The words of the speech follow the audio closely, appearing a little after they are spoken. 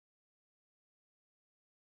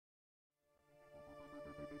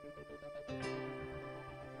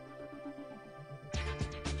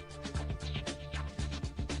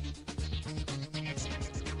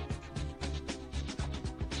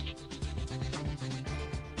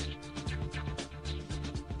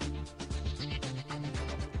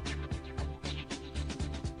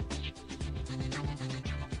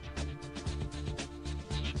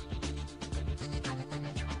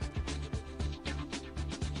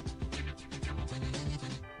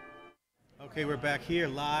Okay, we're back here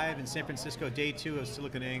live in San Francisco, day 2 of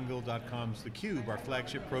SiliconANGLE.com's theCUBE, our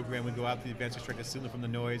flagship program. We go out to the events, extract a signal from the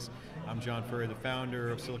noise. I'm John Furrier, the founder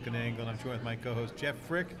of SiliconANGLE, and I'm joined with my co-host Jeff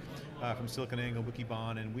Frick from SiliconANGLE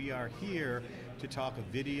Wikibon, and we are here to talk a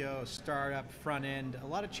video, startup, front end, a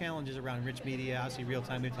lot of challenges around rich media, obviously real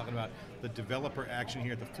time. We're talking about the developer action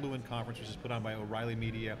here at the Fluent conference, which is put on by O'Reilly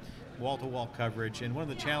Media, wall-to-wall coverage, and one of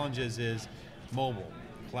the challenges is mobile.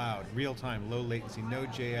 Cloud, real-time, low latency,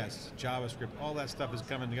 Node.js, JavaScript, all that stuff is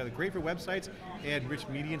coming together. Great for websites, add rich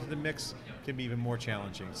media into the mix, can be even more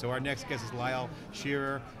challenging. So our next guest is Lyle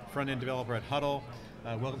Shearer, front-end developer at Hudl.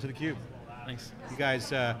 Welcome to theCUBE. Thanks. You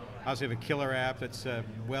guys obviously have a killer app that's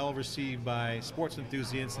well received by sports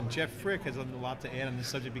enthusiasts, and Jeff Frick has a lot to add on this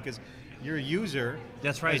subject because you're a user,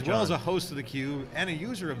 that's right, as well as a host of theCUBE and a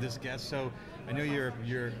user of this guest, so I know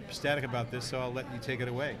you're ecstatic about this, so I'll let you take it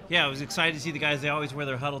away. Yeah, I was excited to see the guys. They always wear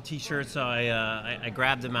their Hudl t-shirts, so I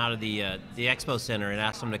grabbed them out of the Expo Center and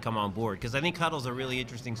asked them to come on board, because I think Hudl's a really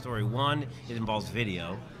interesting story. One, it involves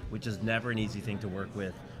video, which is never an easy thing to work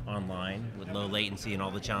with online, with low latency and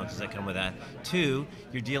all the challenges that come with that. Two,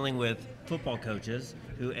 you're dealing with football coaches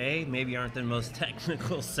who, A, maybe aren't the most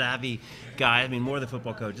technical savvy guys, I mean more the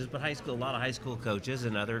football coaches, but a lot of high school coaches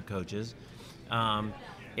and other coaches.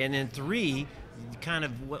 And then three, kind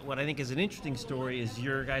of what I think is an interesting story is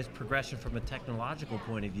your guys' progression from a technological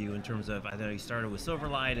point of view in terms of, I know you started with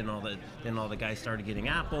Silverlight and then all the guys started getting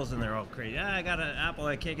apples and they're all crazy, I got an Apple,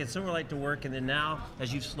 I can't get Silverlight to work, and then now,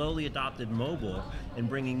 as you've slowly adopted mobile and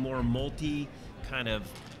bringing more multi kind of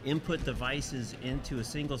input devices into a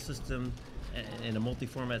single system, in a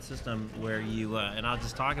multi-format system where you, and I'll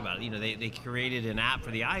just talk about it, you know, they created an app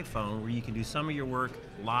for the iPhone where you can do some of your work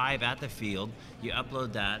live at the field, you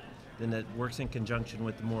upload that, then it works in conjunction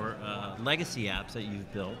with the more legacy apps that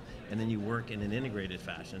you've built, and then you work in an integrated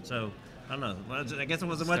fashion. So, I don't know, I guess it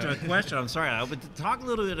wasn't much of a question, I'm sorry, but talk a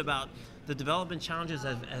little bit about the development challenges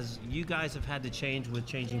as you guys have had to change with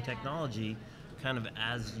changing technology, kind of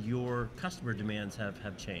as your customer demands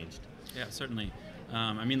have changed. Yeah, certainly.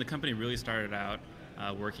 I mean, the company really started out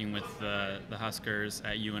working with the Huskers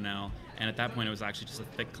at UNL, and at that point it was actually just a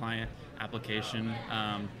thick client application.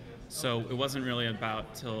 So it wasn't really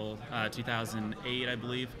about till 2008, I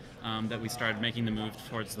believe, that we started making the move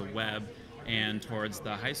towards the web and towards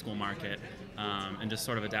the high school market, and just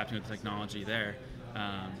sort of adapting with the technology there.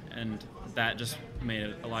 And that just made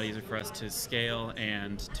it a lot easier for us to scale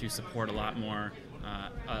and to support a lot more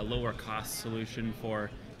a lower cost solution for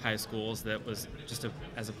high schools that was just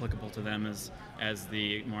as applicable to them as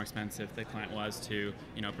the more expensive the client was to,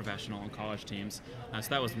 you know, professional and college teams. So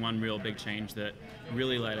that was one real big change that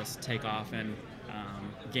really let us take off and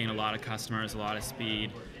gain a lot of customers, a lot of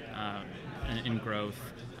speed in growth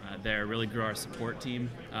there. Really grew our support team,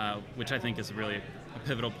 which I think is really a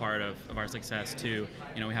pivotal part of our success too.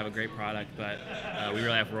 You know, we have a great product, but we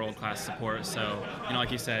really have world-class support. So, you know,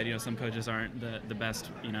 like you said, you know, some coaches aren't the best,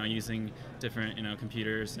 you know, using different, you know,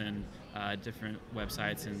 computers and different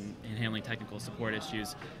websites and handling technical support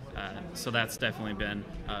issues. So that's definitely been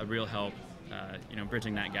a real help, you know,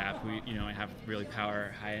 bridging that gap. We, you know, have really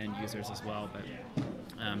power high-end users as well,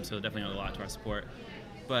 but so definitely owe a lot to our support.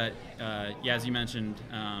 But yeah, as you mentioned,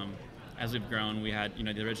 as we've grown, we had, you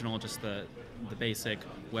know, the original, just the basic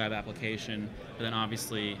web application, but then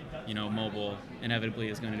obviously, you know, mobile inevitably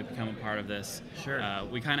is going to become a part of this. Sure.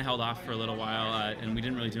 We kind of held off for a little while, and we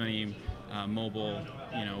didn't really do any mobile,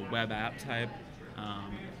 you know, web app type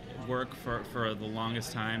work for the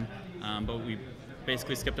longest time, but we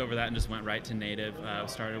basically skipped over that and just went right to native.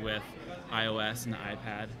 Started with iOS and the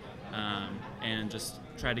iPad, and just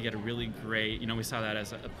tried to get a really great, you know, we saw that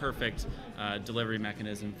as a perfect delivery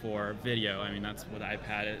mechanism for video. I mean, that's what the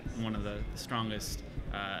iPad, one of the strongest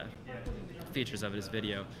features of it is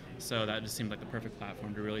video. So that just seemed like the perfect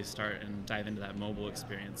platform to really start and dive into that mobile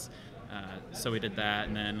experience. So we did that,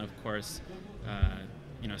 and then of course,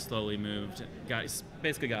 you know, slowly moved,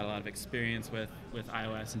 basically got a lot of experience with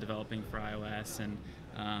iOS and developing for iOS,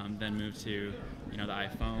 and then moved to, you know, the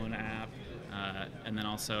iPhone app, and then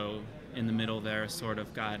also in the middle there sort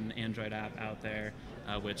of got an Android app out there,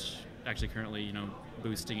 which actually currently, you know,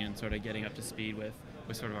 boosting and sort of getting up to speed with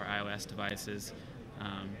sort of our iOS devices.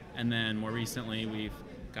 And then more recently we've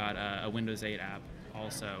got a Windows 8 app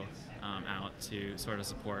also out to sort of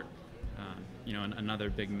support, you know, another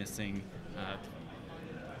big missing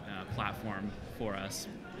platform for us.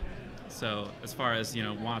 So as far as, you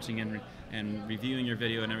know, watching and reviewing your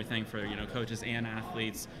video and everything for, you know, coaches and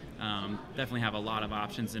athletes, definitely have a lot of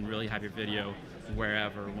options and really have your video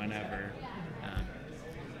wherever, whenever.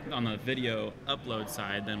 On the video upload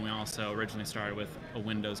side, then we also originally started with a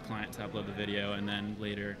Windows client to upload the video, and then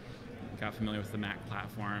later got familiar with the Mac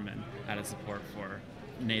platform and added support for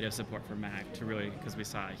native support for Mac to really, because we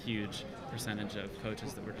saw a huge percentage of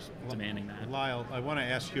coaches that were just demanding that. Lyle, I want to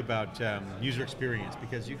ask you about user experience,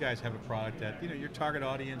 because you guys have a product that, your target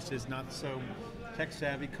audience is not so tech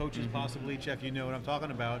savvy, coaches possibly. Jeff, you know what I'm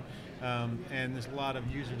talking about. And there's a lot of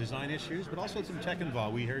user design issues, but also some tech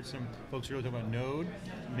involved. We heard some folks really talking about Node,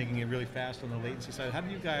 making it really fast on the latency side. How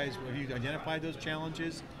do have you identified those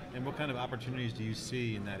challenges, and what kind of opportunities do you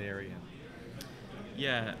see in that area?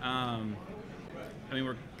 Yeah, I mean,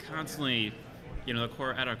 we're constantly,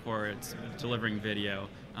 at our core, it's delivering video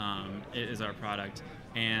is our product,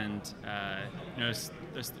 and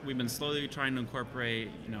we've been slowly trying to incorporate,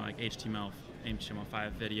 like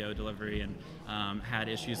HTML5 video delivery, and had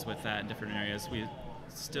issues with that in different areas. We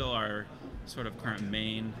still our sort of current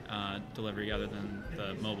main delivery, other than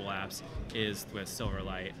the mobile apps, is with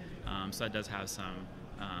Silverlight. So that does have some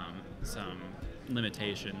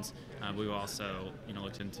limitations. We've also,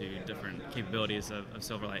 looked into different capabilities of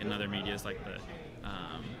Silverlight and other medias, like the,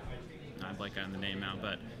 I'm blanking on the name now,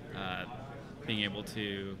 but being able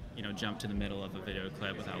to, jump to the middle of a video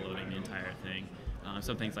clip without loading the entire thing.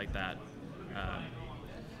 Some things like that.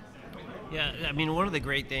 Yeah, I mean, one of the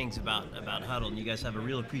great things about Hudl, and you guys have a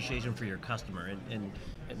real appreciation for your customer, and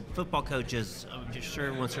football coaches, I'm just sure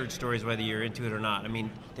everyone's heard stories, whether you're into it or not. I mean,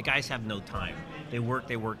 the guys have no time. They work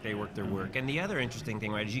their work. And the other interesting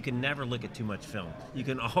thing, right, is you can never look at too much film. You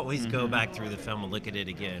can always go back through the film and look at it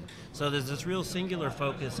again. So there's this real singular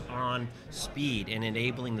focus on speed and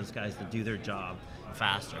enabling those guys to do their job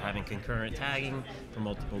faster, having concurrent tagging for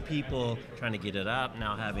multiple people, trying to get it up,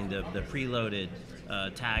 now having the preloaded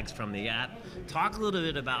tags from the app. Talk a little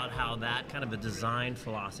bit about how that kind of a design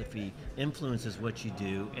philosophy influences what you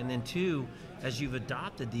do, and then two, as you've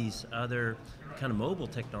adopted these other kind of mobile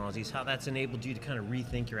technologies, how that's enabled you to kind of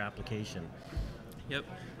rethink your application. Yep.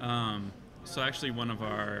 So actually one of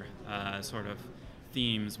our sort of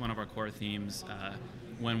themes, one of our core themes,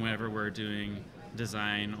 whenever we're doing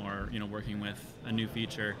design or working with a new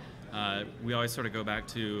feature, we always sort of go back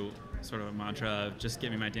to sort of a mantra of just give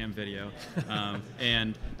me my damn video,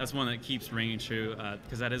 and that's one that keeps ringing true,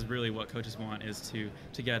 because that is really what coaches want, is to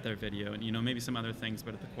get at their video, and maybe some other things,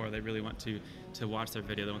 but at the core they really want to watch their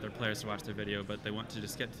video. They want their players to watch their video, but they want to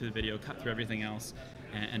just get to the video, cut through everything else,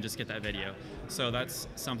 and just get that video. So that's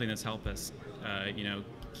something that's helped us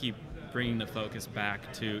keep bringing the focus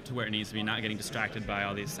back to where it needs to be, not getting distracted by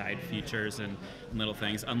all these side features and little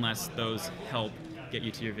things, unless those help get you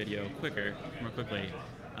to your video more quickly.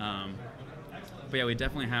 But yeah, we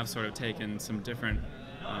definitely have sort of taken some different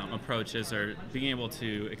approaches, or being able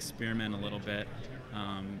to experiment a little bit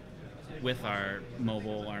with our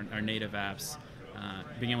mobile, our native apps,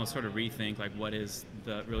 being able to sort of rethink like what is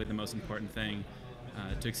really the most important thing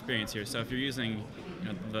to experience here. So if you're using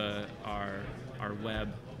our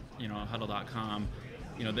web, Hudl.com,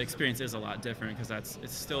 the experience is a lot different, because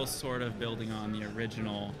it's still sort of building on the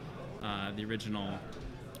original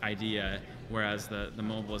idea, whereas the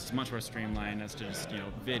mobile is much more streamlined as to just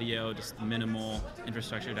video, just minimal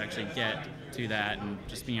infrastructure to actually get to that, and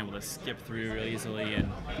just being able to skip through really easily,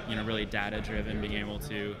 and really data driven, being able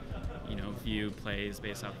to view plays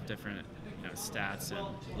based off of different stats,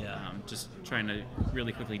 and just trying to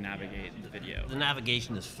really quickly navigate the video. The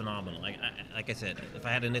navigation is phenomenal. Like I said, if I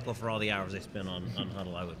had a nickel for all the hours I spent on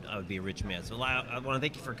Hudl, I would be a rich man. So Lyle, I want to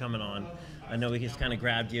thank you for coming on. I know we just kind of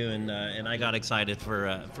grabbed you, and I got excited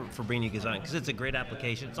for bringing you guys on, because it's a great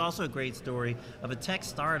application. It's also a great story of a tech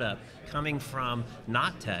startup coming from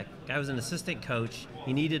not tech. Guy was an assistant coach.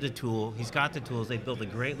 He needed a tool. He's got the tools. They built a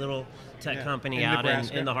great little tech company out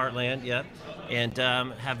in the heartland. Yep, and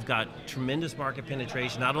have got tremendous market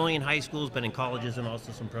penetration, not only in high schools but in colleges, and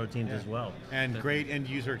also some pro teams as well. And great end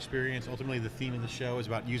user experience. Ultimately, the theme of the show is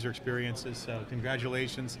about user experiences. So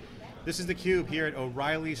congratulations. This is theCUBE here at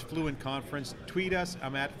O'Reilly's Fluent Conference. Tweet us,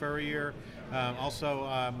 I'm at Furrier.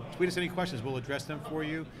 Also, tweet us any questions, we'll address them for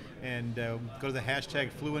you. And go to the hashtag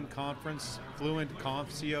Fluent Conference, FluentConf,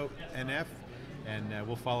 C-O-N-F, and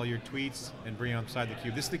we'll follow your tweets and bring you on side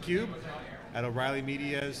theCUBE. This is theCUBE at O'Reilly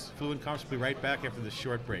Media's Fluent Conference. We'll be right back after this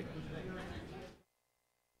short break.